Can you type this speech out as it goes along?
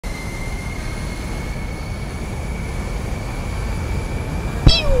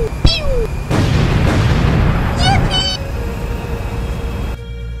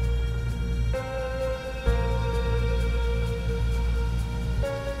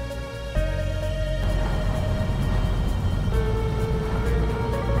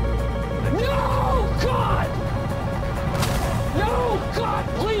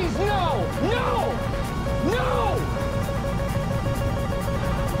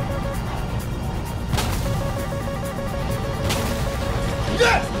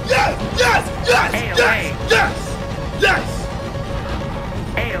Yes! Yes! AOA. Yes! Yes! Yes!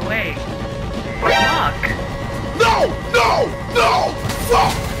 AOA. Lock. No! No! No!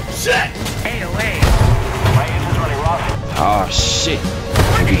 Fuck! Shit! AOA. My engine's running rough. Oh shit.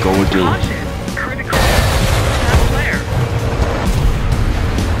 Here we go again. Caution. Critical. Not flare.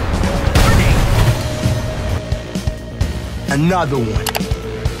 Warning. Another one.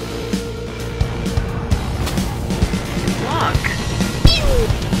 Lock.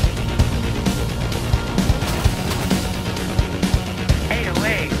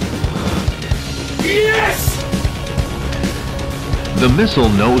 AOA. Yes! The missile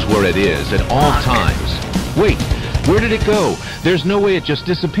knows where it is at all times. Wait, where did it go? There's no way it just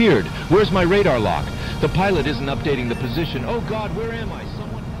disappeared. Where's my radar lock? The pilot isn't updating the position. Oh God, where am I?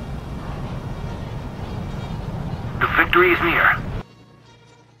 Someone... The victory is near.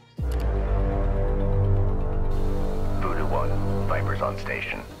 Voodoo 1, Viper's on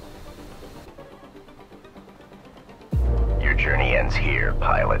station. Your journey ends here,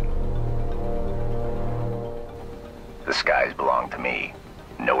 pilot. The skies belong to me.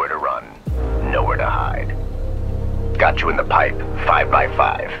 Nowhere to run, nowhere to hide. Got you in the pipe, 5 by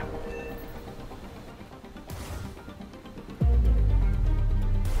 5.